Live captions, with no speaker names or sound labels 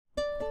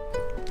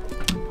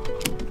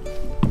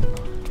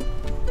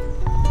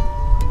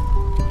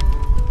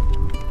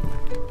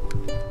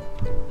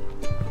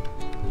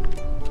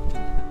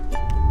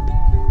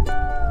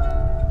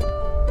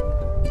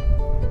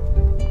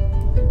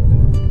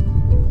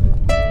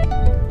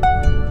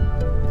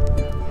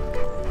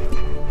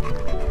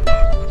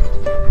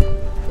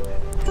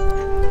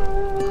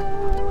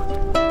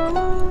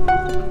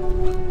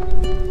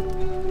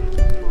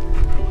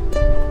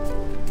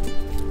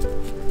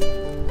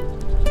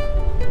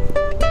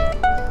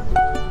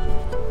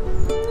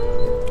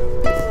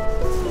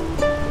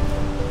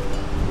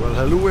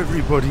Hello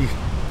everybody.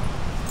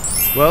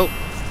 Well,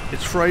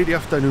 it's Friday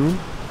afternoon,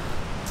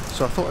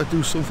 so I thought I'd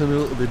do something a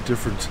little bit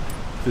different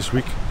this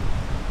week.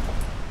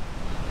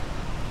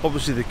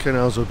 Obviously the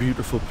canals are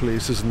beautiful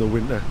places in the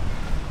winter,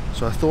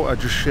 so I thought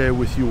I'd just share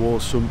with you all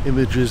some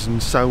images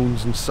and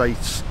sounds and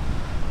sights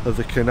of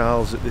the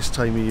canals at this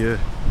time of year.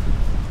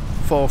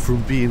 Far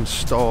from being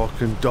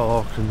stark and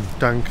dark and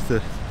dank,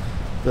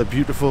 they're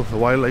beautiful. The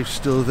wildlife's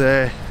still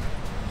there,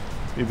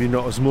 maybe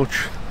not as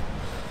much,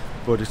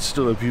 but it's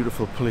still a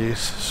beautiful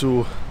place.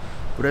 So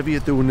whatever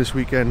you're doing this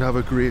weekend, have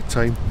a great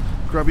time.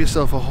 Grab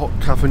yourself a hot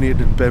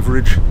caffeinated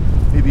beverage,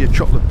 maybe a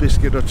chocolate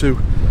biscuit or two.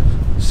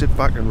 Sit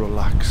back and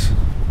relax.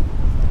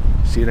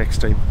 See you next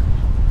time.